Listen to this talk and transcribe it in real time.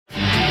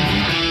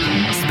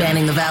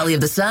spanning the Valley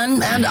of the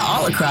Sun and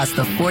all across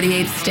the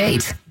 48th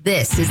state.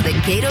 This is the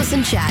Gatos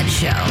and Chad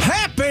Show.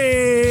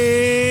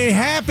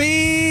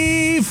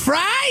 Happy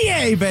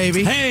Friday,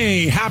 baby.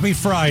 Hey, happy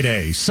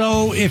Friday.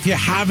 So if you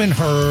haven't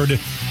heard,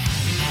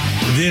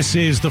 this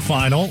is the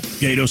final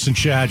Gatos and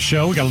Chad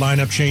Show. We got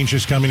lineup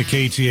changes coming to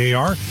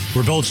KTAR.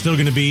 We're both still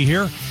going to be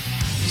here.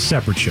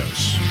 Separate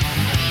shows.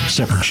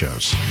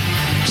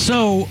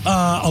 So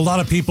a lot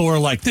of people are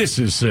like, this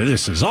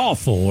is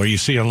awful. Or you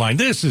see online,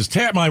 this is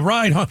my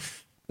ride, huh?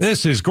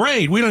 This is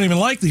great. We don't even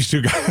like these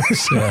two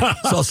guys. Yeah,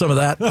 saw some of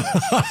that.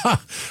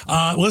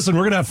 Listen,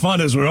 we're going to have fun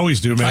as we always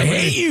do, man. I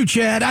hate you,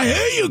 Chad. I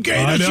hate you,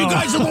 Gatos. You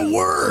guys are the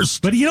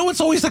worst. But you know what's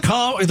always the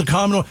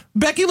common?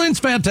 Becky Lynn's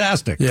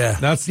fantastic.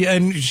 Yeah.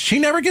 And she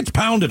never gets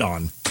pounded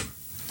on.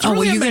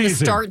 Were you going to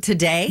start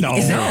today? No.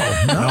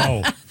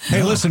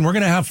 Hey, listen, we're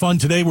going to have fun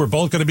today. We're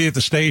both going to be at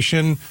the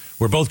station.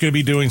 We're both going to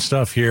be doing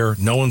stuff here.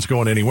 No one's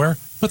going anywhere.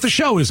 But the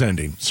show is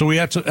ending, so we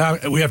have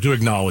to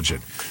acknowledge it.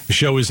 The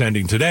show is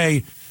ending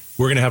today.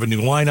 We're going to have a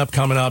new lineup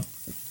coming up.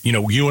 You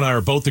know, you and I are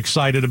both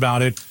excited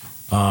about it.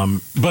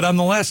 But on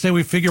the last day,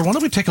 we figure, why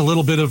don't we take a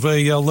little bit of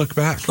a look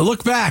back? A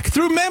look back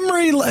through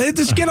memory.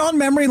 Just get on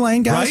memory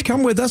lane, guys. Right?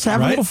 Come with us.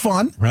 Have a little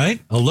fun. Right?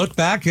 A look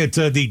back at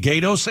the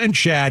Gatos and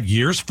Chad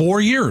years.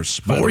 4 years.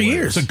 4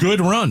 years. It's a good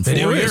run. 4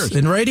 years.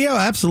 In radio,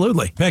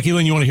 absolutely. Becky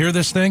Lynn, you want to hear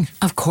this thing?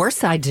 Of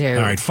course I do.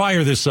 All right,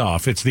 fire this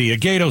off. It's the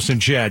Gatos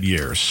and Chad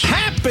years.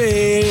 Happy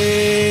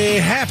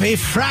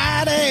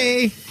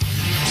Friday.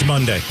 It's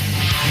Monday.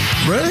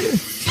 Really?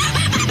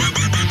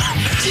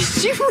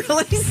 Did you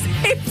really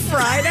say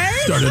Friday?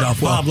 Started off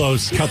well.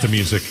 Pablo's, cut the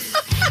music.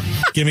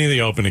 Give me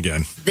the open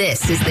again.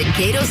 This is the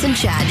Gatos and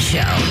Chad Show.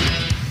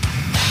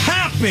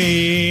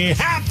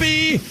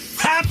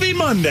 Happy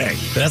Monday.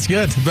 That's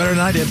good. Better than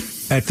I did.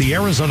 At the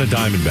Arizona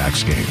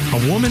Diamondbacks game,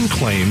 a woman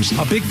claims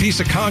a big piece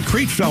of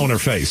concrete fell in her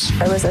face.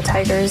 It was a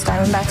Tigers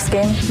Diamondbacks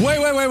game. Wait.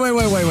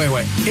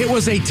 It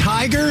was a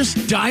Tigers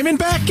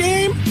Diamondback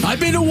game? I've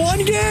been to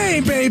one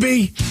game,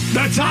 baby.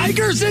 The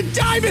Tigers and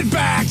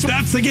Diamondbacks.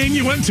 That's the game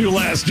you went to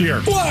last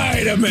year.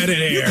 Wait a minute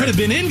here. You could have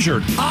been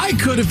injured. I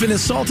could have been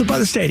assaulted by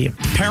the stadium.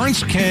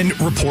 Parents can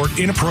report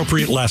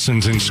inappropriate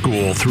lessons in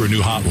school through a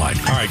new hotline.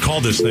 All right, call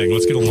this thing.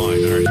 Let's get a line. All right,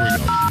 here we go.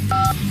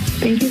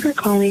 Thank you for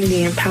calling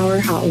the Empower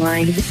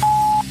Hotline.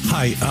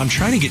 Hi, I'm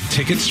trying to get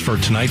tickets for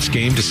tonight's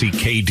game to see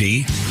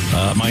KD.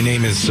 My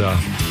name is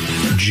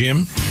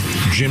Jim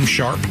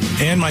Sharp,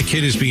 and my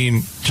kid is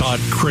being taught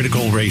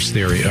critical race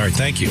theory. All right,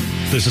 thank you.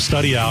 There's a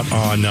study out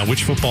on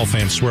which football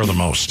fans swear the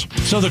most.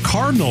 So the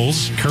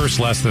Cardinals curse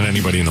less than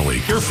anybody in the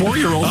league. Your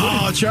 4-year-old.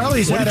 Oh,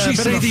 Charlie's what had did she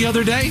say the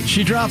other day?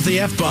 She dropped the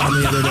F-bomb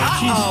the other day.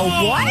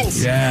 Oh, what?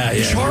 Yeah.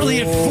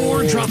 Charlie at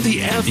 4 dropped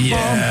the F-bomb.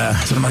 Yeah.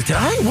 So I'm like,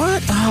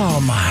 what? Oh,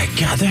 my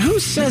God. Who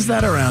says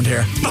that around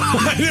here?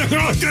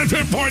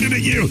 I pointed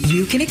at you.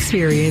 You can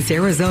experience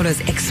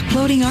Arizona's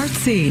exploding art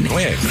scene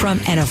from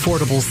an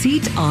affordable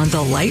seat on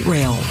the light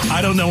rail.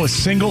 I don't know a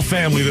single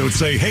family that would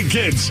say, hey,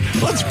 kids,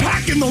 let's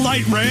pack in the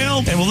light rail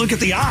and we'll look at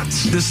the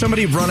odds. Does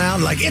somebody run out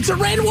and like, it's a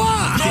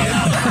Renoir?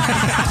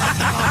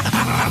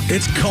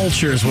 It's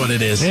culture is what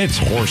it is. It's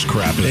horse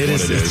crap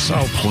is what it is.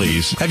 Oh,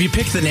 please. Have you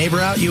picked the neighbor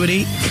out you would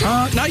eat?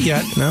 Not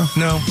yet. No?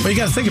 No. Well, you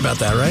got to think about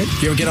that, right?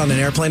 You ever get on an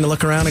airplane to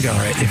look around and go, all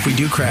right, if we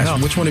do crash,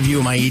 which one of you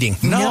am I eating?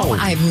 No,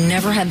 I've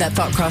never had that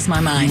thought cross my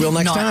mind. You will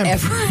next Not time.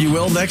 Ever. You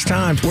will next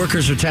time.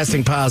 Workers are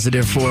testing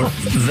positive for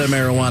the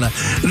marijuana.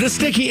 The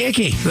sticky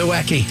icky, the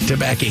wacky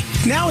tobacco.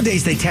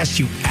 Nowadays, they test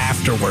you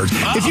afterwards.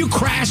 If you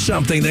crash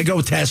something, they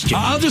go test you.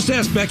 I'll just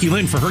ask Becky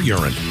Lynn for her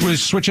urine. We'll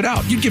switch it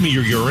out. You'd give me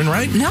your urine,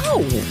 right?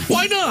 No.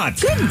 Why not?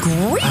 Good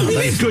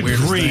grief. Good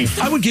grief.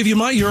 I would give you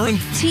my urine.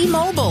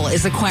 T-Mobile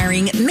is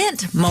acquiring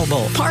Mint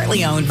Mobile,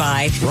 partly owned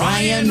by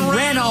Ryan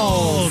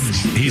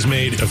Reynolds. He's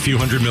made a few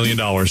 $100 million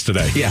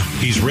today. Yeah.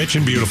 He's rich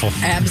and beautiful.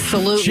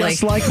 Absolutely.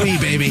 Just like me,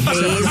 baby.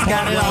 He's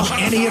got it all.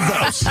 Any of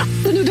those.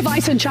 The new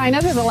device in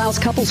China that allows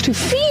couples to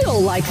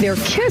feel like they're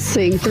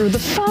kissing through the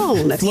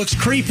phone. Looks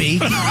creepy.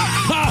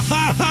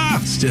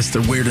 It's just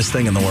the weirdest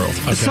thing in the world.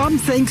 Okay. Some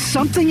think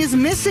something is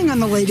missing on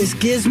the latest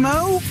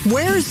gizmo.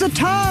 Where's the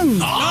tongue?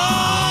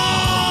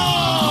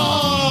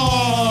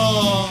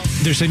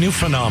 There's a new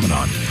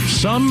phenomenon.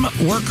 Some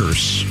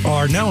workers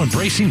are now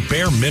embracing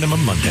bare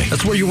minimum Monday.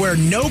 That's where you wear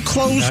no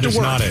clothes That to is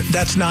work. not it.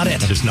 That's not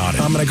it. That is not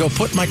it. I'm going to go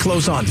put my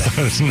clothes on.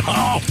 It's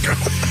not.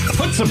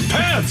 Put some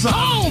pants on.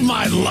 Oh,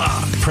 my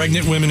lord.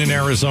 Pregnant women in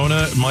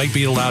Arizona might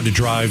be allowed to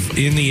drive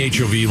in the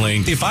HOV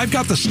lane. If I've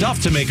got the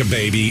stuff to make a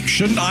baby,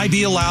 shouldn't I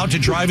be allowed to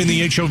drive in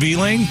the HOV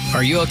lane?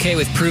 Are you okay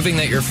with proving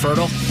that you're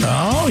fertile?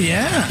 Oh,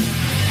 yeah.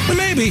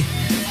 Maybe.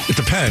 It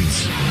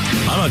depends.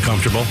 I'm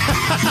uncomfortable.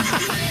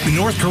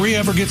 North Korea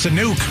ever gets a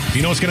nuke,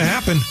 you know what's going to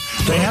happen?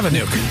 They have a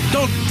nuke.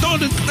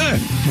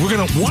 We're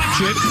going to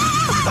watch it.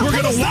 We're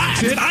going to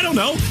watch it. I don't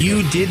know.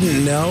 You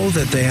didn't know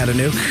that they had a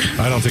nuke?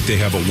 I don't think they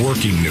have a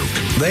working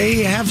nuke.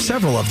 They have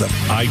several of them.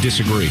 I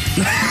disagree.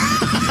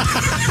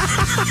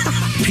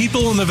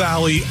 People in the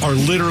valley are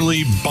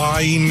literally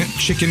buying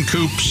chicken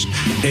coops.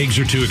 Eggs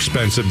are too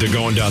expensive. They're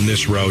going down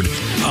this road.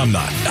 I'm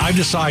not. I've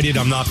decided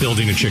I'm not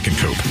building a chicken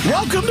coop.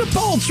 Welcome to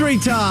Poultry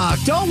Talk.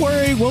 Don't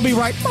worry, we'll be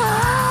right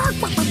back.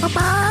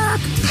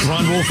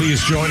 Ron Wolfe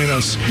is joining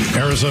us,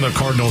 Arizona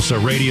Cardinals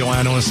radio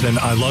analyst, and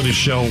I love his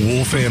show,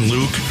 Wolf and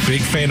Luke.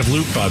 Big fan of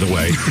Luke, by the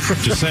way.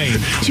 Just saying.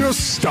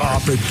 Just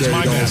stop it,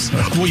 Gatos.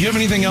 Well, you have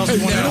anything else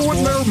you want to ask for?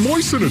 They're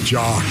moisten a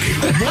jock.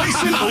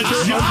 Moisten a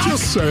jock? I'm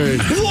just saying.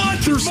 What?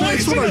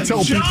 That's what I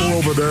tell people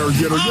over there.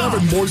 You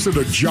haven't moistened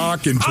a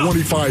jock in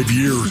 25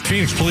 years.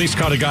 Phoenix police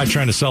caught a guy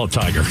trying to sell a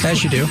tiger.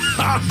 As you do.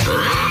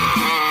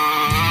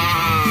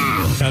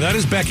 Now, that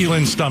is Becky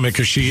Lynn's stomach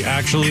because she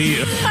actually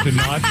did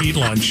not eat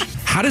lunch.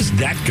 How does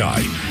that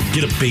guy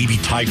get a baby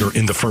tiger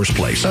in the first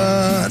place?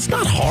 It's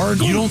not hard.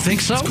 You don't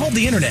think so? It's called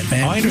the internet,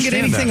 man. I understand you can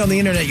get anything that. on the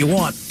internet you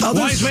want.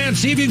 Wise man,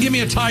 see if you can give me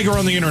a tiger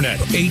on the internet.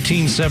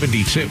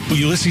 1872.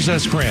 Ulysses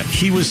S. Grant.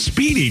 He was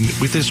speeding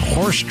with his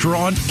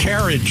horse-drawn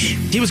carriage.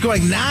 He was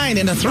going 9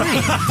 and a 3.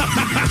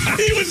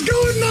 He was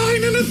going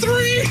 9 and a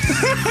 3.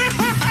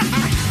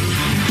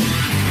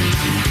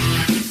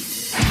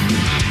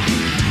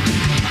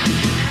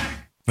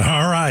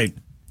 All right.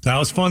 That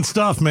was fun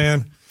stuff,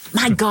 man.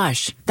 My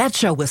gosh, that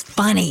show was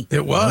funny.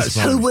 It was.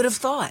 Who would have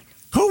thought?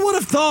 Who would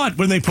have thought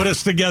when they put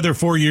us together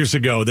 4 years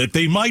ago that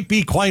they might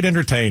be quite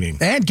entertaining?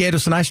 And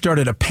Gatos and I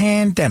started a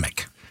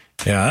pandemic.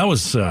 Yeah, that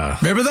was...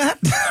 Remember that?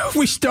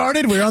 We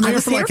were on the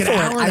air for like an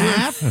hour and a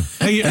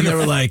half. And they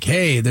were like,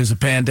 hey, there's a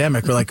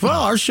pandemic. We're like,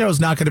 well, our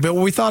show's not going to be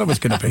what we thought it was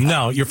going to be.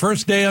 No, your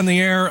first day on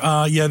the air,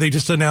 they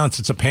just announced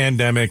it's a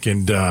pandemic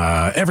and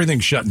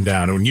everything's shutting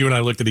down. And you and I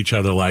looked at each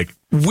other like...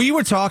 We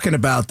were talking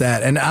about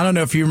that, and I don't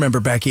know if you remember,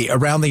 Becky,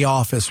 around the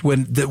office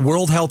when the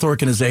World Health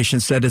Organization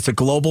said it's a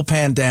global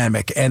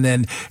pandemic, and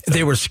then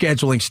they were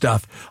scheduling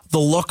stuff. The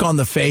look on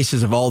the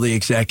faces of all the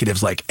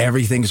executives, like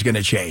everything's going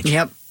to change.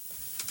 Yep.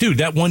 Dude,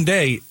 that one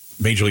day,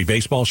 Major League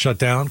Baseball shut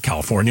down,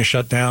 California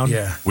shut down,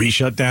 we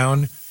shut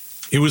down.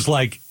 It was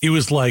like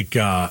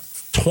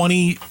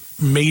 20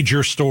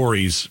 major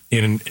stories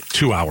in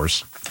 2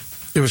 hours.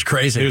 It was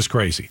crazy. It was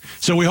crazy.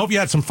 So we hope you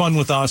had some fun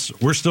with us.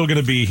 We're still going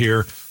to be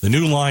here. The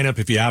new lineup,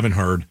 if you haven't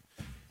heard,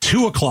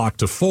 2 o'clock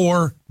to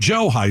 4,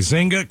 Joe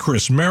Huizenga,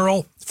 Chris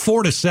Merrill,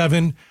 4 to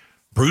 7,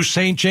 Bruce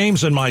St.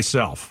 James and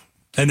myself,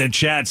 and then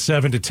Chad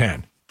 7 to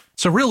 10.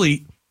 So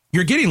really,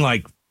 you're getting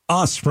like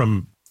us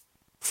from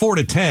 4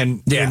 to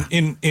 10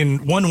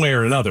 in one way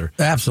or another.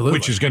 Absolutely.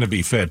 Which is going to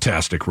be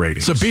fantastic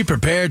ratings. So be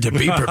prepared to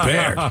be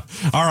prepared. All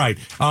right.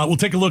 We'll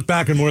take a look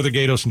back on more of the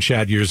Gatos and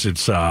Chad years.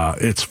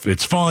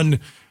 It's fun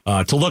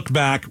to look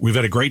back. We've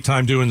had a great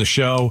time doing the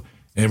show,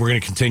 and we're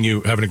going to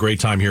continue having a great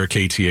time here at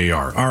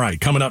KTAR. All right.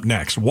 Coming up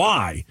next.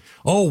 Why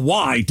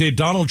did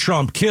Donald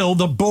Trump kill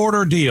the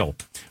border deal?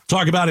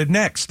 Talk about it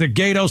next. The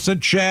Gatos and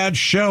Chad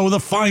show, the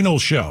final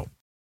show.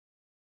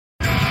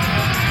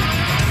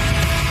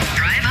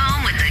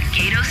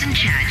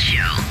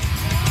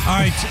 All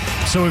right,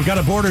 so we've got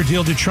a border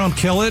deal. Did Trump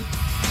kill it?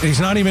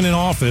 He's not even in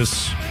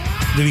office.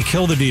 Did he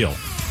kill the deal?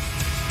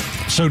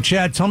 So,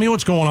 Chad, tell me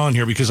what's going on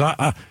here, because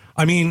I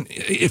mean,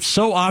 it's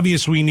so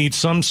obvious we need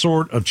some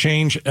sort of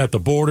change at the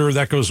border.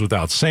 That goes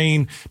without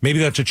saying. Maybe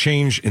that's a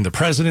change in the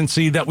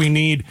presidency that we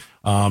need.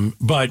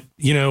 But,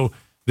 you know,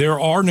 there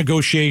are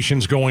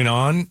negotiations going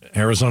on.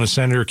 Arizona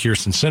Senator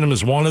Kyrsten Sinema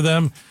is one of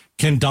them.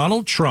 Can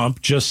Donald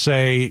Trump just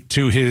say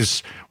to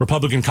his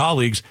Republican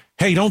colleagues,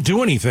 hey, don't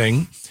do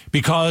anything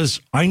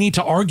because I need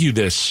to argue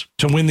this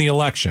to win the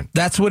election?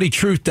 That's what he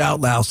truthed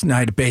out last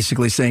night,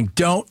 basically saying,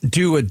 don't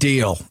do a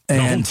deal.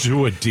 Don't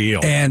do a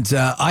deal. And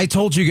I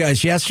told you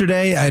guys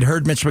yesterday, I'd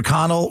heard Mitch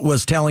McConnell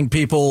was telling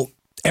people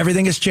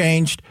everything has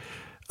changed.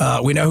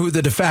 We know who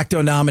the de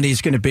facto nominee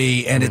is going to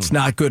be, and it's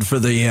not good for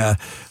the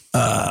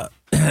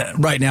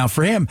right now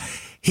for him.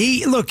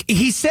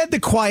 He said the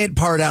quiet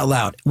part out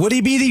loud. Would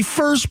he be the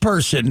first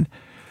person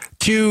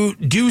to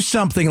do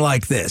something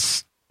like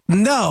this?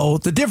 No,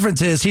 the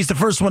difference is he's the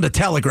first one to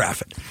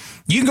telegraph it.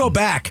 You can go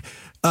back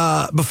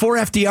before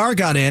FDR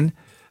got in.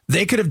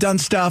 They could have done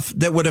stuff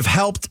that would have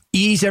helped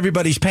ease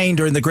everybody's pain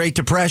during the Great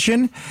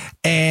Depression,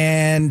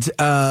 and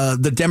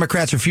the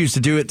Democrats refused to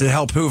do it to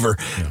help Hoover.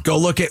 Yeah. Go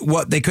look at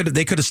what they could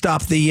have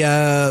stopped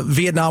the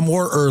Vietnam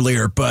War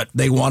earlier, but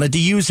they wanted to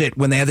use it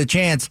when they had the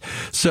chance.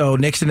 So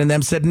Nixon and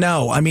them said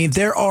no. I mean,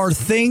 there are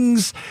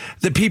things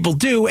that people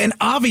do, and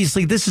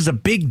obviously this is a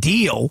big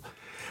deal.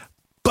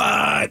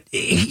 But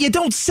you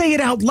don't say it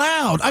out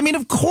loud. I mean,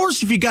 of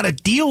course, if you got a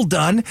deal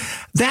done,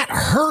 that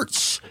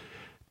hurts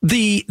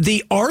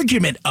the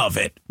argument of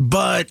it.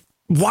 But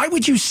why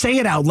would you say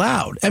it out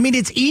loud? I mean,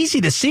 it's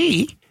easy to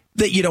see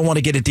that you don't want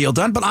to get a deal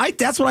done. But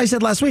that's what I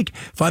said last week.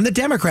 If I'm the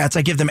Democrats,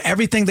 I give them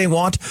everything they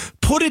want,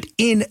 put it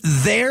in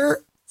their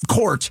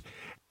court,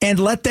 and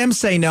let them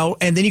say no.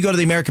 And then you go to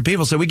the American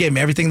people, so we gave them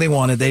everything they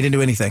wanted. They didn't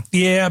do anything.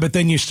 Yeah, but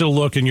then you still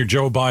look and your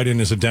Joe Biden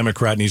is a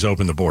Democrat and he's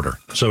opened the border.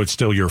 So it's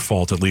still your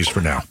fault, at least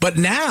for now. But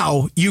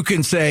now you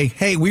can say,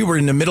 hey, we were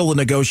in the middle of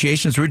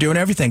negotiations. We were doing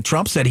everything.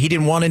 Trump said he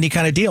didn't want any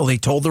kind of deal. They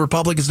told the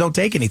Republicans don't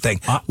take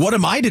anything. What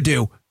am I to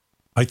do?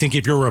 I think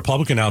if you're a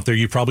Republican out there,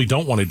 you probably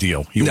don't want a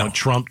deal. You want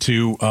Trump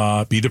to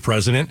be the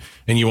president,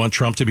 and you want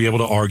Trump to be able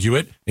to argue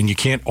it, and you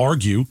can't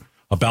argue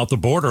about the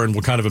border and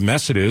what kind of a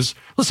mess it is.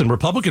 Listen,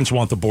 Republicans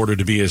want the border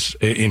to be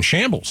in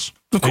shambles.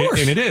 Of course.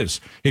 And it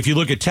is. If you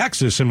look at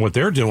Texas and what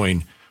they're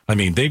doing, I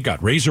mean, they've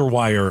got razor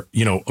wire,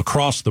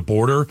 across the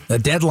border. The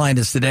deadline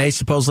is today,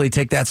 supposedly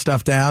take that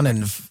stuff down.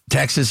 And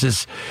Texas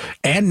is,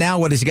 and now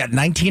what has he got?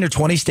 19 or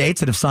 20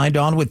 states that have signed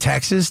on with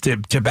Texas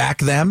to back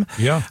them.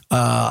 Yeah.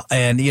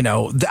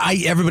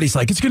 Everybody's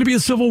like, it's going to be a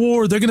civil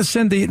war. They're going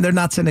to they're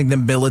not sending the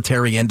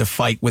military in to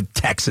fight with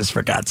Texas,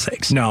 for God's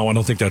sakes. No, I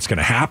don't think that's going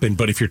to happen.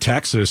 But if you're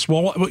Texas,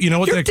 well, you know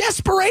what? You're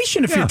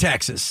desperation if you're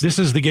Texas. This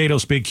is the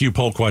Gatos Big Q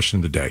poll question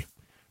of the day.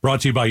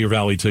 Brought to you by your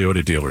Valley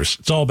Toyota dealers.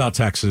 It's all about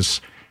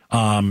Texas.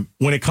 When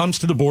it comes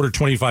to the border,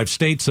 25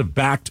 states have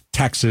backed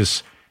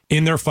Texas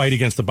in their fight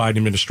against the Biden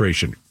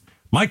administration.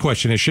 My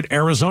question is, should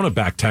Arizona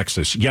back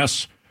Texas?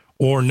 Yes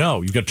or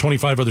no? You've got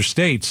 25 other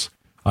states.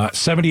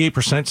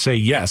 78% say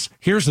yes.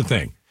 Here's the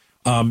thing.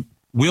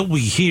 Will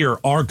we hear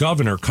our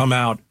governor come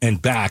out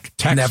and back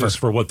Texas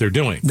for what they're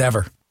doing?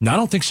 Never. No, I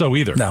don't think so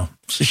either. No.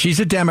 She's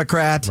a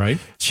Democrat. Right.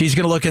 She's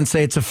going to look and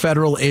say it's a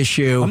federal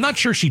issue. I'm not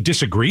sure she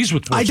disagrees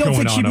with what's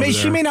going on over there.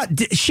 She may not.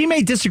 She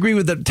may disagree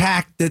with the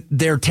tack that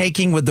they're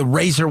taking with the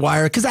razor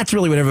wire, because that's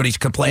really what everybody's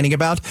complaining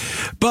about.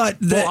 But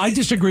I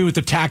disagree with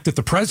the tack that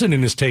the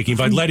president is taking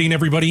by letting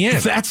everybody in.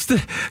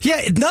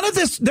 None of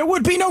this. There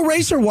would be no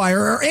razor wire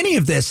or any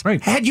of this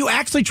had you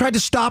actually tried to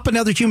stop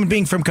another human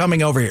being from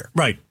coming over here.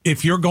 Right.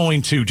 If you're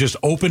going to just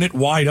open it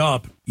wide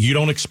up, you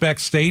don't expect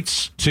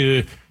states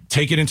to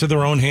take it into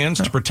their own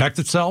hands to protect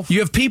itself? You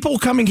have people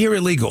coming here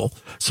illegal.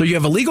 So you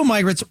have illegal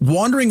migrants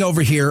wandering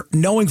over here,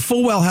 knowing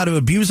full well how to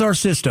abuse our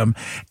system.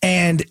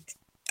 And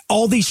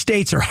all these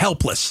states are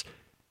helpless.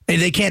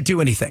 And they can't do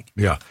anything.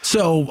 Yeah.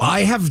 So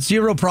I have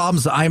zero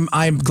problems.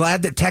 I'm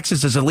glad that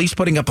Texas is at least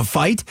putting up a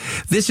fight.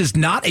 This is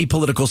not a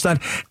political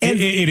stunt. And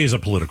it is a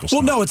political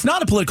stunt. Well, no, it's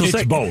not a political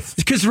stunt. It's both.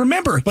 Because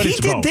remember, he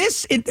did both.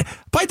 this.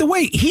 By the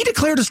way, he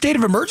declared a state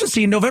of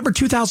emergency in November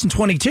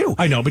 2022.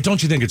 I know, but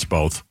don't you think it's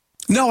both?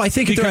 No, I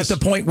think they're at the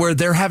point where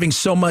they're having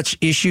so much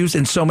issues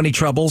and so many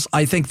troubles.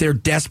 I think they're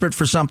desperate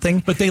for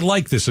something. But they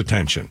like this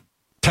attention.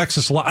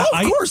 Texas, of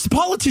course, the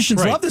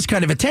politicians love this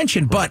kind of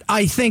attention. But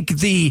I think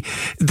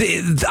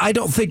I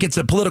don't think it's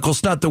a political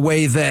stunt the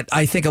way that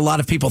I think a lot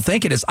of people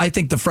think it is. I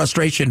think the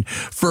frustration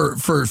for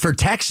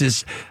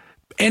Texas,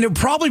 and it would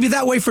probably be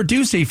that way for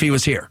Ducey if he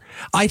was here.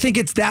 I think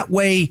it's that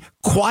way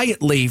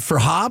quietly for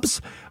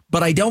Hobbs.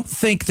 But I don't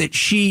think that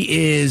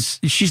she's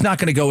not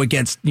going to go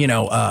against,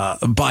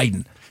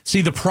 Biden.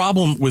 See, the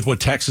problem with what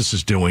Texas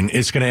is doing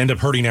is going to end up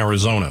hurting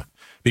Arizona,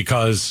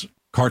 because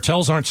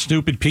cartels aren't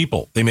stupid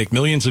people. They make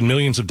millions and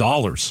millions of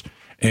dollars.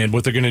 And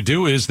what they're going to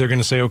do is they're going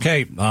to say,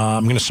 okay,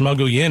 I'm going to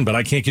smuggle you in, but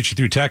I can't get you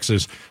through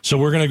Texas. So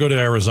we're going to go to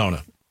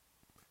Arizona.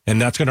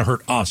 And that's going to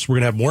hurt us. We're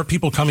going to have more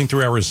people coming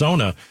through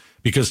Arizona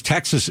because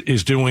Texas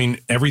is doing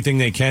everything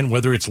they can,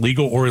 whether it's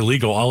legal or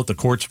illegal. I'll let the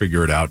courts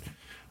figure it out.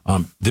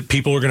 That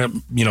people are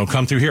going to,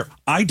 come through here.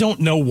 I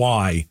don't know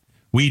why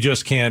we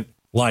just can't,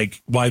 why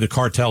the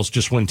cartels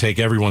just wouldn't take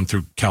everyone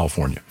through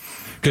California,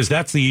 because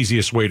that's the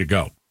easiest way to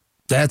go.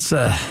 That's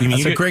a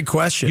great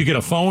question. You get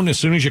a phone as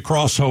soon as you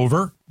cross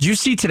over. Did you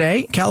see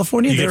today,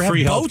 California? They have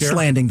boats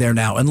landing there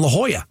now in La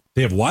Jolla.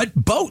 They have what?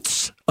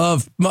 Boats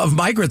of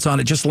migrants on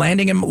it, just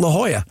landing in La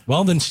Jolla.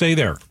 Well, then stay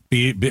there.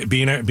 Be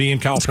in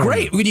California. It's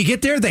great. When you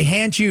get there, they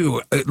hand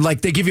you,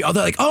 they give you,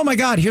 they're like, oh my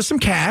God, here's some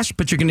cash,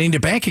 but you're going to need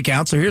a bank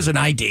account. So here's an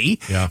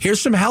ID. Yeah.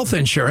 Here's some health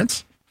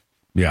insurance.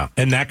 Yeah.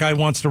 And that guy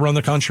wants to run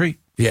the country?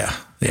 Yeah.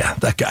 Yeah.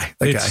 That guy.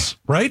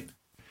 Right?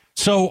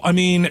 So, I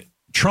mean,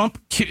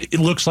 Trump, it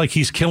looks like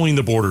he's killing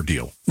the border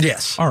deal.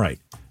 Yes. All right.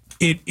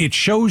 It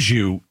shows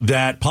you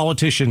that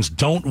politicians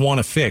don't want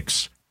to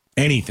fix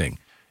anything.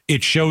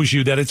 It shows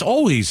you that it's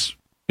always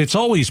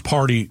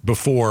party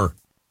before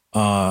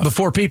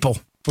people,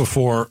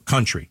 before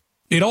country.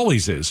 It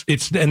always is.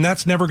 And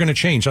that's never going to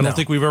change. I don't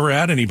think we've ever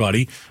had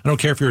anybody. I don't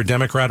care if you're a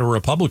Democrat or a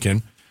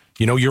Republican.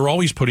 You're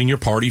always putting your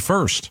party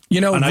first.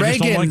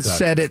 Reagan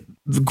said it.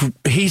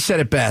 He said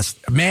it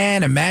best.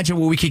 Man, imagine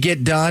what we could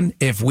get done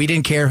if we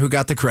didn't care who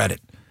got the credit.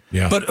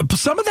 Yeah. But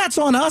some of that's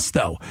on us,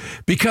 though,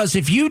 because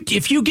if you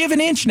give an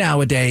inch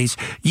nowadays,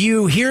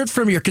 you hear it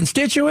from your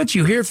constituents,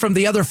 you hear it from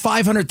the other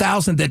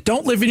 500,000 that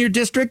don't live in your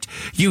district,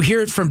 you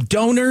hear it from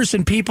donors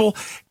and people.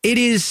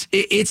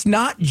 It's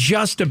not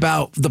just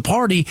about the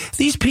party.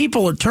 These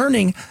people are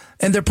turning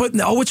and they're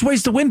putting, which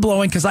way's the wind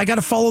blowing? Because I got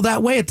to follow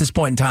that way at this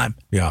point in time.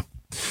 Yeah.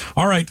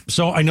 All right.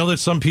 So I know that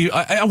some people,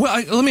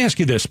 let me ask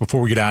you this before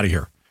we get out of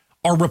here.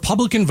 Are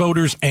Republican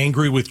voters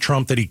angry with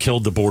Trump that he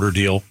killed the border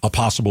deal, a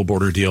possible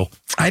border deal?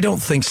 I don't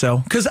think so.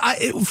 Because,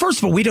 first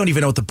of all, we don't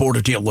even know what the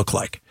border deal looked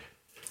like.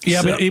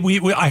 Yeah, but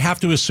I have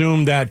to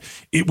assume that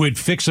it would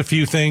fix a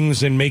few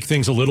things and make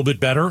things a little bit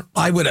better.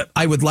 I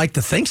would like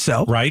to think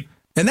so. Right.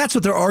 And that's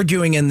what they're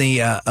arguing in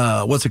the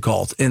what's it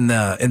called in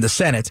the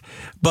Senate,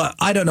 but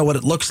I don't know what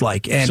it looks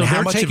like and so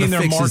how much of a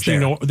fix is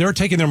there. They're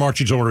taking their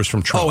marching orders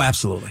from Trump. Oh,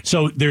 absolutely.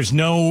 So there's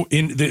no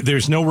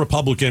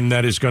Republican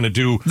that is going to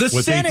do what they think is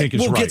right. The Senate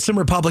will get some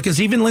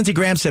Republicans. Even Lindsey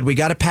Graham said we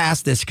got to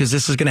pass this because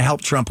this is going to help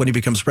Trump when he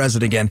becomes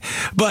president again.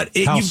 But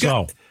how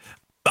so?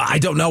 I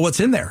don't know what's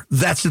in there.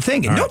 That's the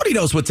thing. Nobody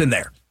knows what's in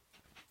there.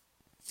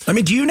 I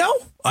mean, do you know?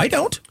 I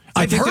don't.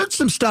 I've heard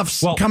some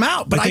stuff come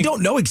out, but I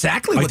don't know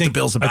exactly what the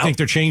bill's about. I think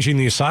they're changing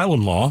the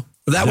asylum law.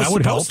 That was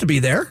supposed to be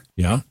there.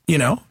 Yeah. You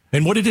know?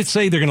 And what did it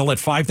say? They're going to let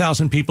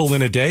 5,000 people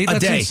in a day?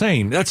 That's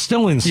insane. That's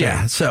still insane.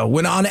 Yeah. So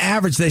when on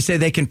average they say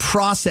they can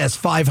process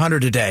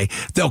 500 a day,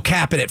 they'll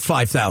cap it at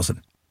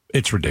 5,000.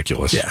 It's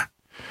ridiculous. Yeah.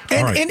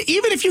 And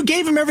even if you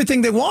gave them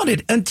everything they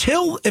wanted,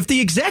 if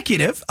the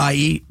executive,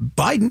 i.e.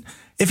 Biden,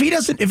 if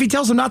he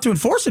tells them not to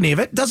enforce any of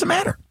it, doesn't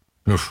matter.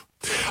 Oof.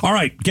 All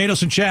right,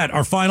 Gatos and Chad,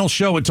 our final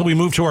show until we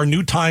move to our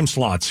new time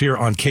slots here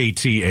on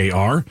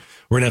KTAR.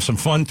 We're going to have some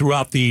fun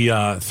throughout the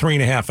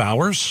 3.5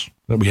 hours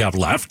that we have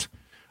left.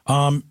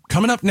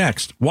 Coming up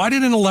next, why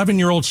did an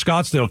 11-year-old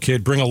Scottsdale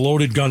kid bring a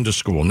loaded gun to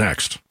school?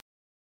 Next.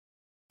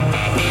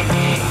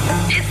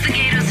 It's the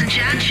Gatos and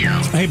Chad Show.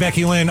 Hey,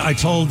 Becky Lynn, I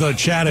told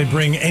Chad I'd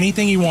bring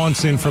anything he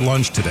wants in for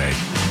lunch today,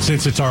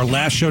 since it's our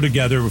last show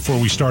together before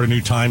we start a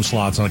new time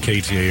slots on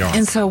KTAR.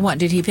 And so what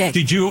did he pick?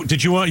 Did you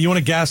want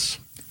to guess?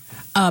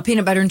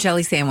 Peanut butter and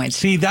jelly sandwich.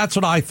 See, that's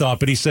what I thought,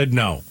 but he said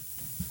no.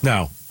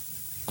 No.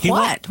 He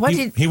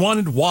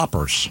wanted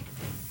Whoppers.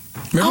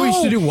 Remember we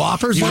used to do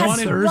Whoppers on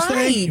Thursday?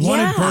 Right. He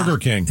wanted Burger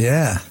King.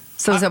 Yeah.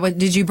 So is that what?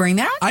 Did you bring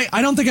that?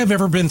 I don't think I've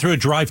ever been through a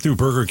drive-through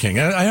Burger King.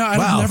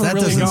 Wow, never that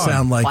really doesn't gone.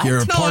 sound like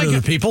you're a part of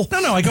the people.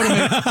 No, I go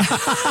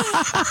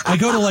to I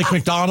go to like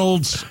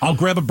McDonald's. I'll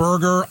grab a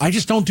burger. I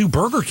just don't do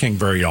Burger King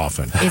very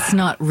often. It's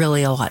not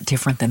really a lot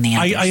different than the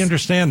others. I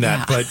understand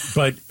that, Yeah.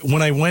 but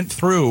when I went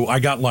through, I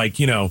got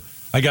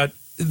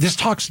this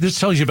tells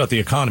you about the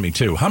economy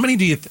too. How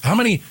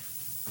many?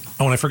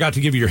 Oh, and I forgot to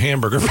give you your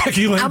hamburger,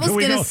 Becky Lynn. I was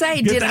going to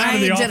say, did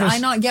I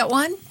not get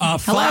one?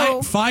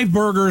 Hello? Five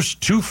burgers,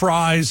 2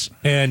 fries,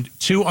 and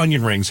 2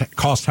 onion rings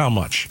cost how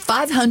much?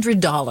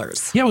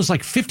 $500. Yeah, it was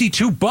like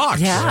 $52.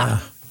 Yeah.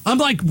 I'm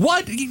like,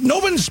 what? No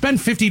one spent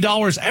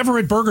 $50 ever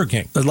at Burger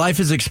King. But life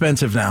is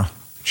expensive now.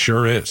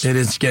 Sure is. It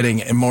is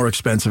getting more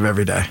expensive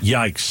every day.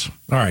 Yikes.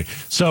 All right.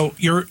 So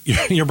your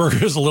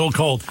burger is a little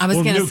cold. I was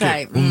going to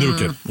say. We'll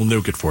nuke it. We'll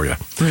nuke it for you.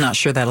 I'm not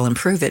sure that'll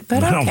improve it,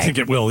 but I don't think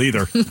it will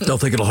either. Don't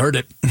think it'll hurt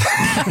it.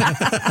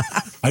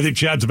 I think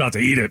Chad's about to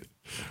eat it.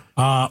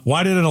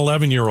 Why did an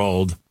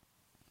 11-year-old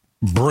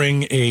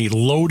bring a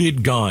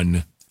loaded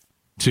gun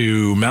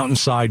to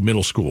Mountainside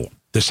Middle School?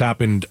 This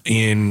happened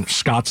in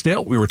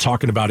Scottsdale. We were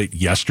talking about it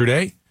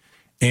yesterday,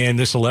 and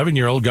this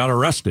 11-year-old got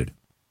arrested.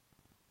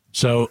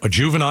 So a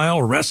juvenile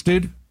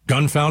arrested,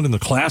 gun found in the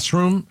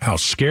classroom. How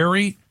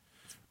scary.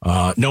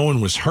 No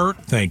one was hurt,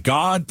 thank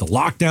God. The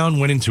lockdown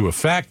went into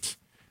effect.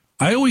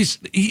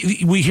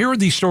 We hear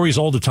these stories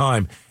all the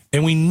time,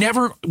 and we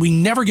never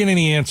get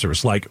any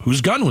answers. Like,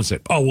 whose gun was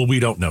it? Oh, well, we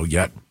don't know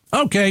yet.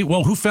 Okay,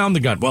 well, who found the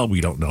gun? Well, we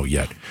don't know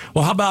yet.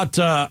 Well, how about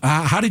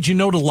how did you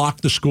know to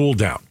lock the school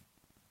down?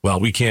 Well,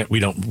 we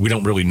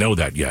don't really know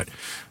that yet.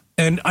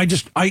 And I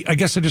guess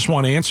I just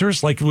want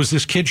answers. Like, was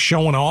this kid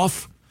showing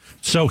off?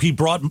 So he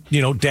brought,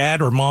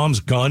 dad or mom's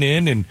gun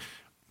in, and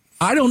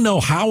I don't know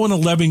how an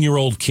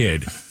 11-year-old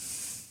kid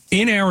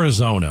in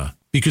Arizona,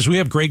 because we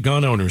have great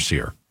gun owners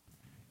here,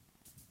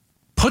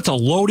 puts a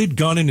loaded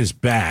gun in his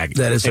bag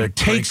and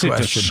takes it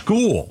to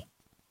school.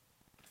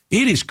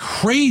 It is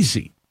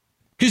crazy.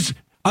 Because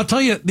I'll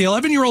tell you, the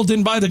 11-year-old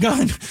didn't buy the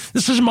gun.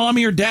 This is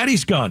mommy or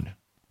daddy's gun.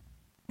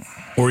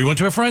 Or he went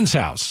to a friend's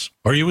house.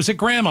 Or he was at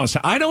grandma's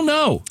house. I don't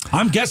know.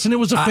 I'm guessing it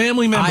was a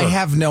family member. I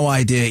have no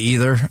idea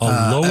either.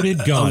 A loaded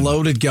gun. A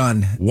loaded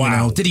gun.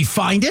 Wow. Did he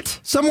find it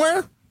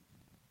somewhere?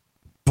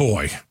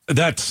 Boy,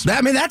 that's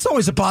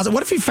always a positive.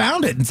 What if he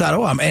found it and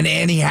thought,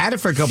 and he had it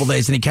for a couple of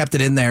days and he kept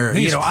it in there?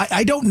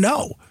 I don't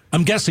know.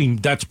 I'm guessing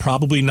that's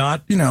probably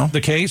not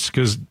the case,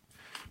 because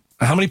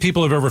how many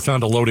people have ever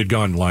found a loaded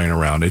gun lying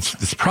around?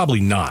 It's probably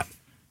not.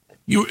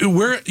 You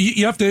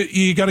got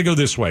to go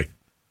this way.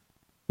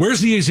 Where's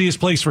the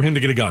easiest place for him to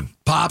get a gun?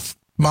 Pops,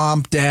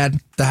 mom, dad,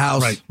 the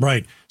house.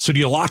 Right. So do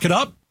you lock it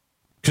up?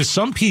 Because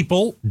some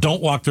people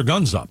don't lock their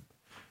guns up.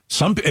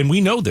 And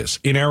we know this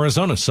in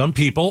Arizona.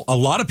 A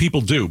lot of people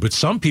do, but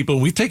some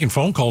people, we've taken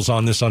phone calls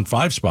on this on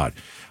 5 Spot.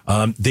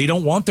 They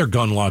don't want their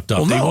gun locked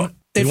up.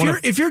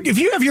 If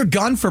you have your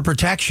gun for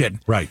protection,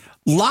 right,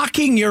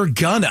 locking your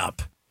gun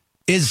up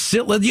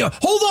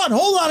hold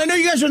on. I know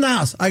you guys are in the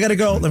house. I got to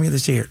go. Let me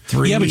see here.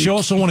 3. Yeah, but you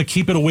also want to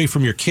keep it away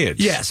from your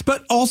kids. Yes,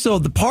 but also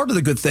the part of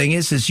the good thing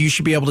is you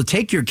should be able to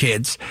take your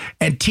kids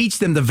and teach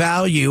them the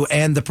value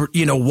and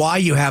why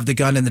you have the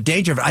gun and the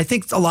danger of it. I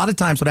think a lot of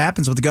times what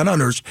happens with the gun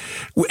owners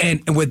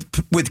and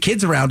with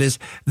kids around is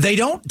they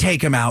don't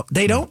take them out.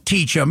 They don't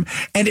teach them.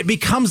 And it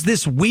becomes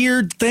this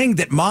weird thing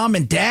that mom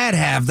and dad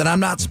have that I'm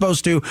not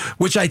supposed to,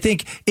 which I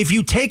think if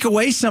you take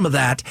away some of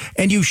that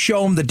and you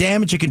show them the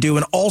damage it can do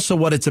and also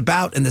what it's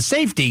about and the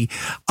safety,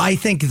 I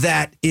think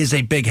that is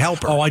a big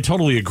helper. Oh, I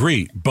totally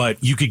agree.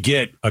 But you could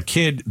get a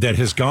kid that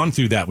has gone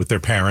through that with their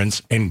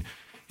parents and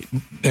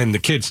the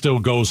kid still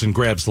goes and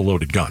grabs the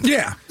loaded gun.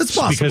 Yeah, that's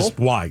possible.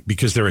 Why?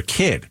 Because they're a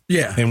kid.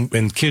 Yeah.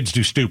 And kids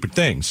do stupid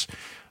things.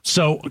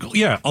 So,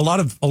 yeah, a lot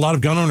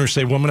of gun owners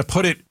say, well, I'm going to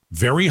put it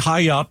very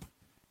high up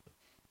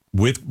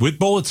with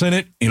bullets in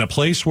it in a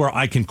place where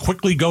I can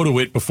quickly go to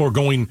it before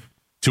going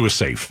to a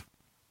safe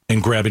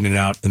and grabbing it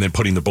out and then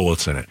putting the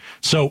bullets in it.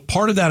 So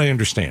part of that I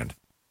understand.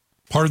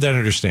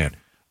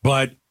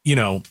 But,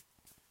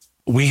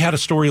 we had a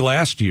story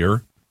last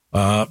year.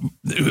 A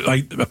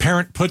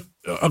parent put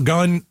a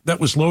gun that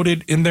was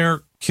loaded in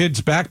their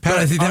kid's backpack. But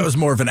I think that was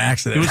more of an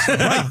accident.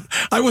 Right.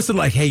 I wasn't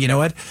like, hey, you know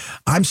what?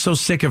 I'm so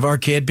sick of our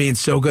kid being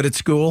so good at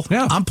school.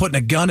 Yeah. I'm putting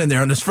a gun in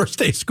there on his first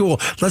day of school.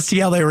 Let's see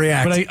how they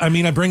react. But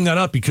I bring that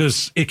up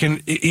because it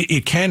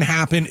can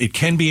happen. It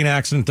can be an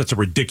accident. That's a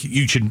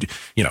ridiculous.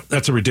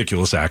 That's a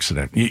ridiculous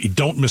accident. You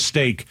don't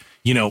mistake,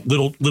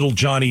 little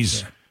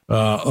Johnny's.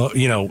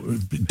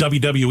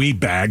 WWE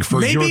bag for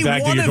maybe your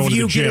bag that you're going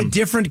to the gym. Get a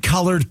different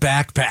colored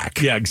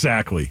backpack. Yeah,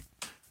 exactly.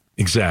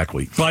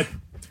 But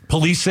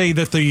police say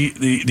that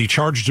the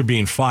charges are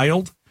being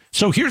filed.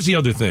 So here's the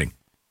other thing.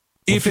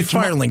 If it's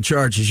filing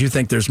charges, you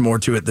think there's more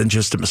to it than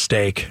just a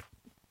mistake.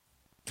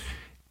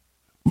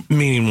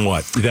 Meaning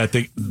what? That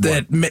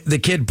the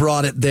kid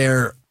brought it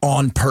there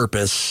on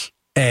purpose.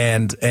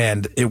 And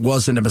it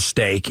wasn't a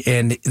mistake,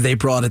 and they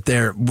brought it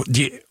there.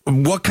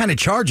 What kind of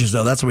charges,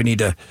 though? That's what we need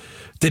to...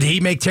 Did he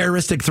make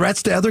terroristic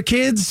threats to other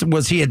kids?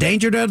 Was he a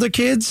danger to other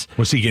kids?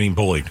 Was he getting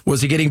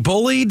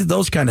bullied?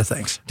 Those kind of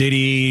things. Did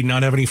he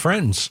not have any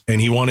friends,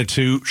 and he wanted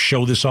to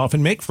show this off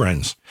and make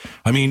friends?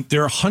 I mean, there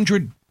are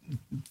 100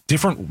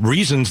 different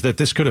reasons that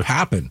this could have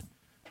happened.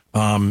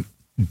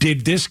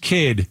 Did this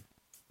kid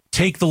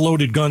take the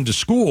loaded gun to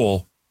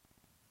school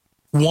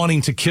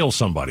wanting to kill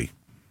somebody?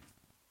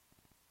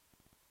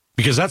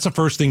 Because that's the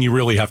first thing you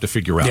really have to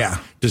figure out. Yeah.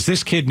 Does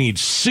this kid need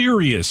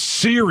serious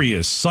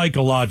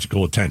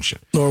psychological attention?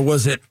 Or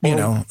was it,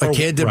 a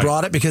kid that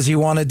brought it because he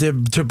wanted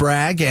to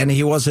brag and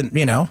he wasn't,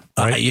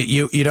 Right.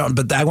 You don't,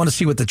 but I want to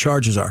see what the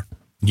charges are.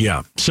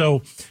 Yeah.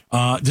 So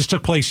this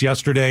took place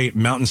yesterday,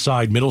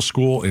 Mountainside Middle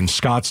School in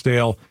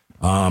Scottsdale.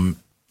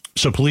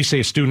 So police say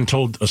a student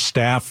told a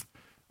staffer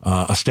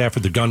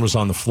the gun was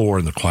on the floor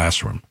in the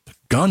classroom. The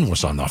gun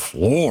was on the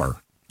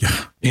floor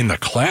in the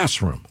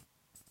classroom.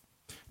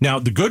 Now,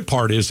 the good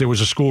part is there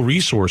was a school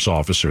resource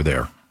officer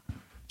there.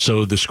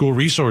 So the school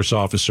resource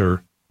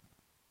officer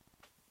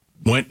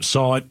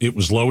saw it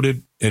was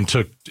loaded, and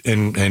took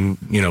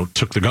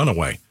the gun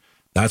away.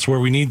 That's where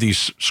we need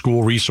these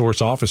school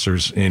resource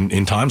officers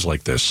in times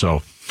like this.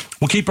 So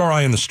we'll keep our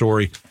eye on the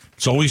story.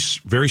 It's always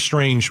very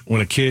strange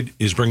when a kid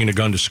is bringing a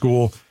gun to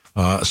school,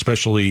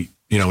 especially,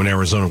 in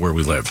Arizona where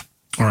we live.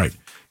 All right.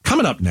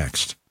 Coming up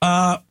next,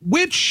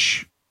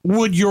 which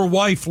would your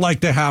wife like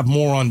to have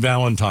more on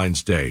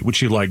Valentine's Day? Would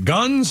she like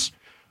guns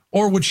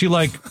or would she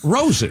like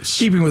roses?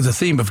 Keeping with the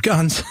theme of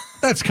guns.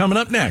 That's coming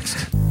up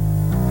next.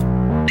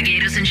 The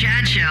Gatos and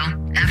Chad Show,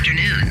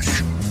 afternoons.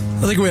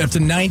 I think we're up to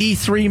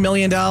 $93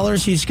 million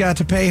he's got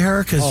to pay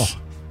her because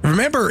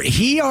remember,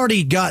 he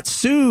already got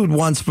sued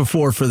once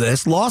before for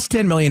this, lost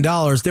 $10 million,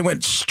 then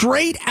went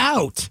straight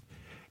out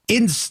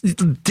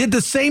did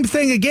the same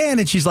thing again.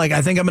 And she's like,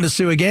 I think I'm going to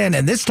sue again.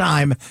 And this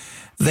time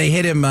they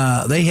hit him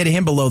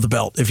below the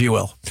belt, if you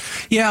will.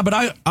 Yeah, but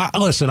I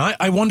listen, I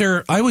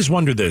always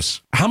wonder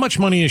this. How much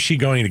money is she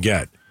going to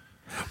get?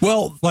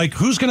 Well, like,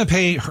 who's going to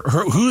pay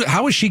her?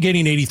 How is she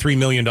getting $83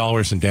 million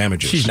in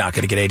damages? She's not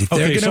going to get 83.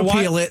 They're going to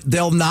appeal it.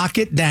 They'll knock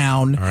it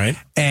down. All right.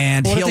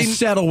 And he'll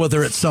settle with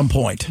her at some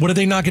point. What do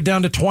they knock it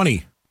down to,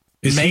 20?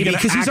 Maybe,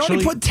 because he's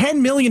already put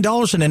 $10 million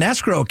in an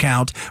escrow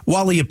account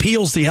while he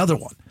appeals the other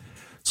one.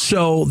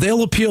 So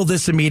they'll appeal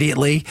this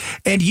immediately.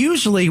 And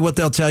usually what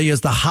they'll tell you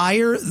is the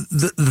higher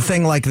the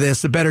thing like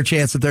this, the better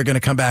chance that they're going to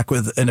come back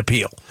with an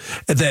appeal.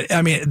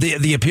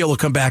 The appeal will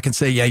come back and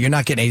say, yeah, you're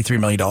not getting $83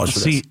 million for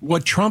this. See,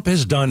 what Trump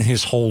has done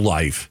his whole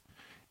life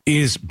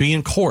is be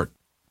in court.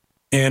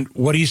 And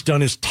what he's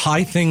done is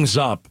tie things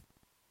up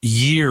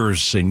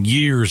years and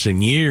years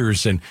and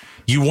years. And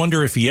you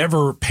wonder if he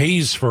ever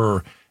pays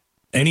for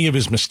any of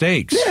his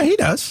mistakes. Yeah, he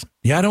does.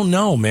 Yeah, I don't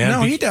know, man.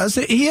 No, he does.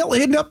 He'll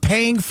end up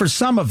paying for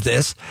some of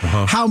this.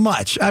 How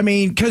much? I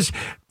mean, because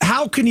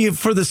how can you,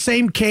 for the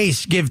same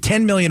case, give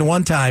 $10 million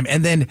one time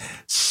and then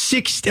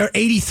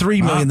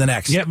 $83 million the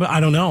next? Yeah, but I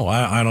don't know.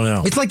 I don't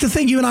know. It's like the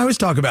thing you and I always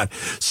talk about.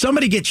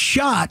 Somebody gets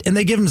shot and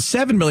they give him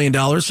 $7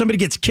 million. Somebody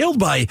gets killed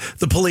by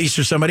the police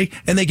or somebody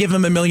and they give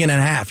him $1.5 million.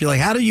 You're like,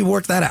 how do you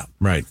work that out?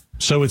 Right.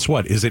 So it's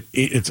what? Is it?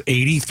 It's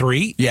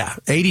 83? Yeah,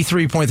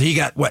 83 points. He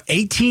got, what,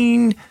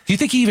 18? Do you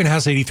think he even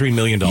has $83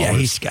 million? Yeah,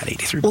 he's got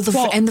 83.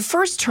 Well, and the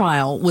first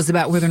trial was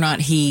about whether or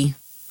not he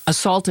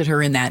assaulted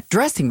her in that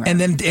dressing room. And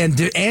then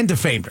and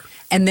defamed her.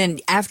 And then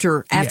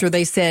after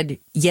they said,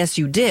 yes,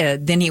 you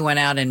did, then he went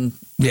out and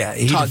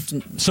talked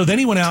so then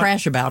he went out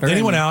trash about her. Then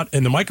he went out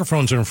and the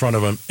microphones are in front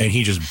of him and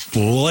he just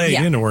laid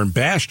into her and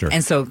bashed her.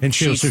 And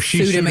she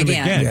sued him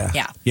again.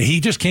 Yeah, he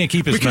just can't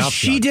keep his mouth shut.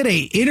 She did a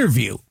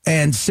interview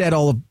and said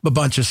a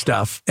bunch of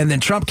stuff. And then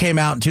Trump came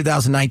out in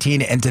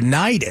 2019 and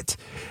denied it.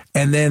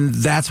 And then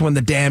that's when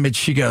the damage,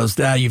 she goes,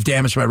 you've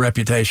damaged my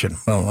reputation.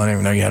 Well, I didn't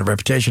even know you had a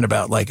reputation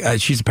about,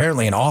 she's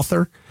apparently an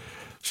author.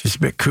 She's a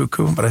bit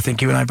cuckoo, but I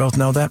think you and I both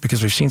know that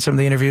because we've seen some of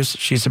the interviews.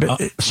 She's a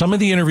bit. Some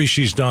of the interviews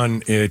she's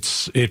done,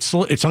 it's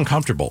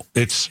uncomfortable.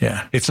 It's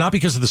not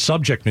because of the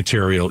subject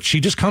material. She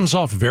just comes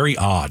off very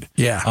odd.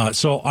 Yeah.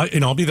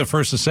 I'll be the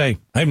first to say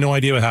I have no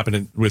idea what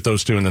happened with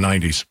those two in the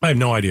 90s. I have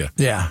no idea.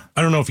 Yeah.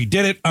 I don't know if he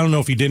did it. I don't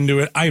know if he didn't do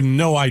it. I have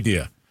no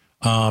idea.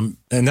 And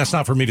that's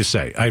not for me to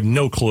say. I have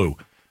no clue.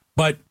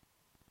 But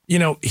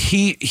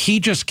he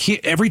just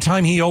every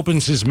time he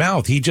opens his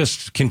mouth, he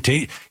just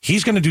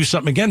he's going to do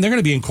something again. They're going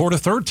to be in court a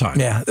third time.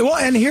 Yeah. Well,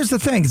 and here's the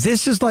thing.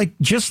 This is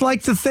just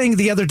like the thing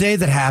the other day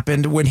that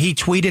happened when he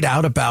tweeted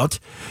out about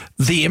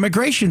the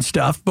immigration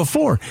stuff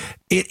before.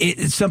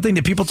 It's something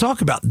that people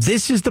talk about.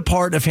 This is the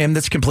part of him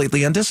that's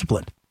completely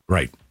undisciplined.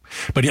 Right.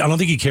 But I don't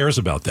think he cares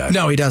about that.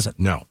 No, he doesn't.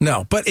 No.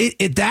 But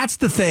that's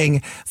the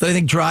thing that I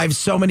think drives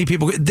so many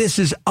people. This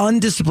is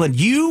undisciplined.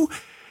 You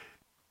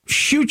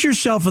shoot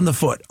yourself in the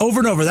foot over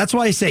and over. That's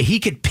why I say he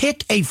could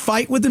pick a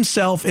fight with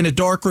himself in a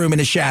dark room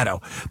in a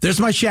shadow. There's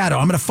my shadow.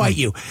 I'm going to fight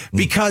you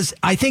because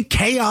I think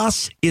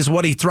chaos is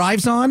what he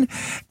thrives on.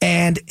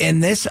 And in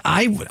this,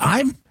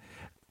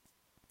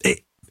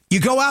 you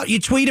go out, you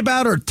tweet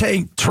about or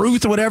take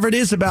truth or whatever it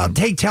is about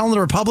telling the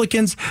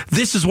Republicans,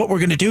 this is what we're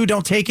going to do.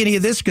 Don't take any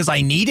of this because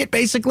I need it,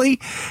 basically.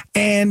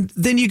 And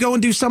then you go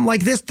and do something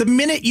like this. The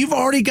minute you've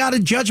already got a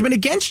judgment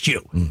against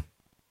you.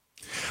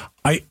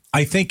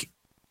 I think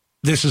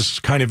this is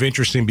kind of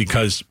interesting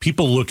because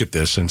people look at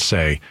this and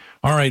say,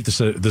 all right,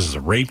 this is a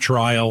rape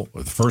trial.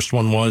 The first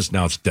one was.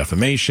 Now it's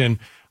defamation.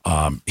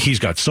 He's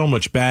got so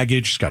much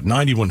baggage. He's got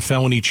 91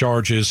 felony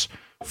charges,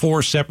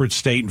 4 separate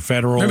state and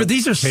federal Remember,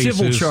 these are cases.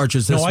 civil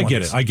charges. No, I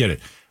get it.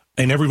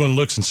 And everyone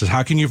looks and says,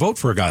 how can you vote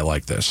for a guy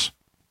like this?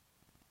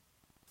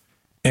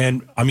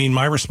 And, I mean,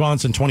 my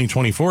response in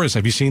 2024 is,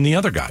 have you seen the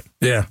other guy?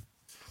 Yeah.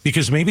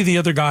 Because maybe the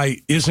other guy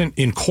isn't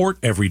in court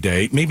every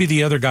day. Maybe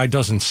the other guy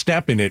doesn't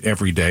step in it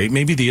every day.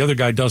 Maybe the other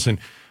guy doesn't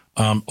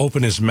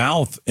open his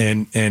mouth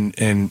and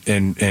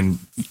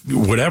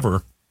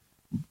whatever.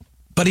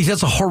 But he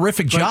does a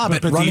horrific job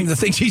at running the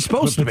things he's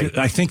supposed to be.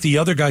 I think the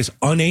other guy's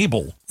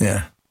unable.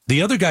 Yeah.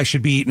 The other guy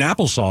should be eating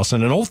applesauce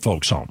in an old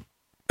folks' home.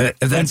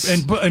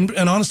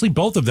 And honestly,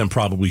 both of them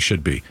probably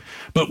should be.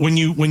 But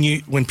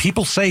when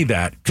people say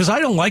that, because I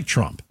don't like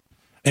Trump,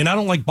 and I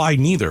don't like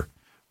Biden either.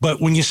 But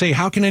when you say,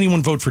 how can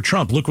anyone vote for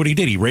Trump? Look what he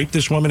did. He raped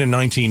this woman in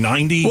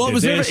 1990. Well,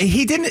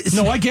 he didn't.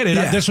 No, I get it.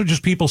 Yeah. That's what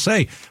just people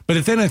say.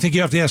 But then I think you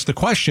have to ask the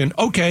question,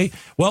 okay,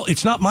 well,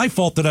 it's not my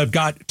fault that I've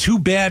got 2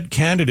 bad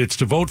candidates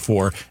to vote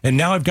for, and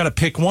now I've got to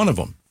pick one of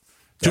them.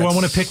 Do I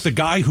want to pick the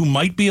guy who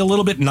might be a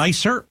little bit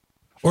nicer?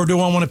 Or do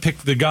I want to pick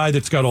the guy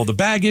that's got all the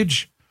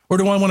baggage? Or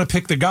do I want to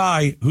pick the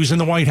guy who's in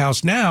the White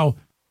House now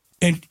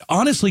and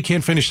honestly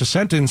can't finish a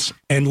sentence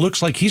and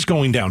looks like he's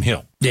going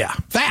downhill? Yeah.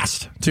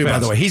 Fast, too, by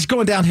the way. He's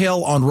going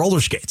downhill on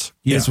roller skates.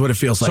 Yeah. Is what it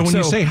feels like. So when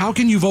you say, how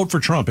can you vote for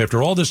Trump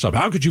after all this stuff?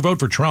 How could you vote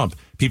for Trump?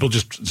 People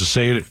just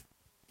say it.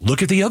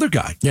 Look at the other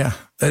guy. Yeah.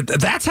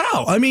 That's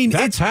how. I mean,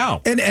 that's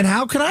how. And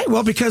how can I?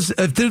 Well, because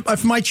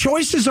if my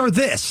choices are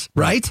this,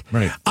 right?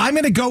 I'm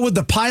going to go with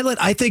the pilot.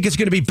 I think is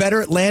going to be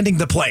better at landing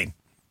the plane.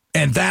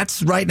 And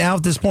that's right now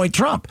at this point,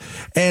 Trump.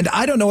 And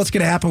I don't know what's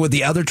going to happen with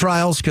the other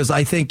trials because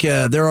I think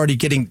they're already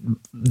getting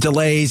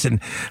delays.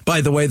 And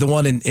by the way, the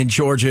one in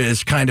Georgia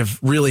is kind of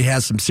really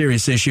has some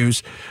serious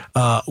issues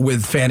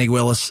with Fani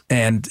Willis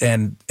and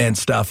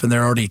stuff. And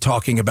they're already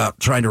talking about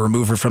trying to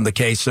remove her from the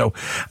case. So,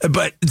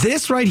 but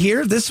this right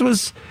here, this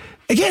was,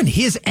 again,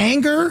 his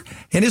anger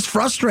and his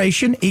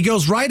frustration. He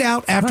goes right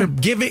out after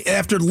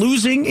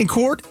losing in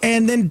court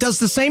and then does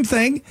the same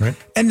thing. Right.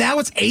 And now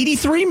it's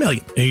 $83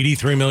 million.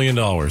 $83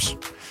 million.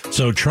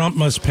 So Trump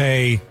must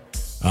pay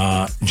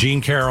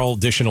Jean Carroll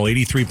additional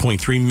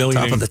 $83.3 million.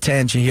 Top of the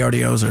 10 he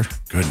already owes her.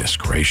 Goodness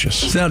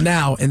gracious. So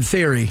now, in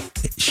theory,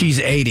 she's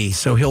 80,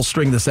 so he'll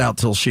string this out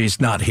till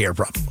she's not here,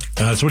 probably.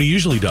 That's what he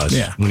usually does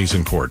when he's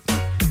in court.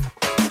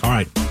 All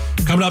right.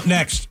 Coming up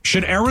next,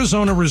 should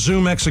Arizona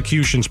resume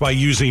executions by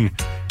using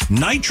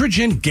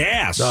nitrogen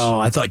gas? Oh,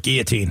 I thought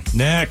guillotine.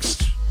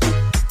 Next.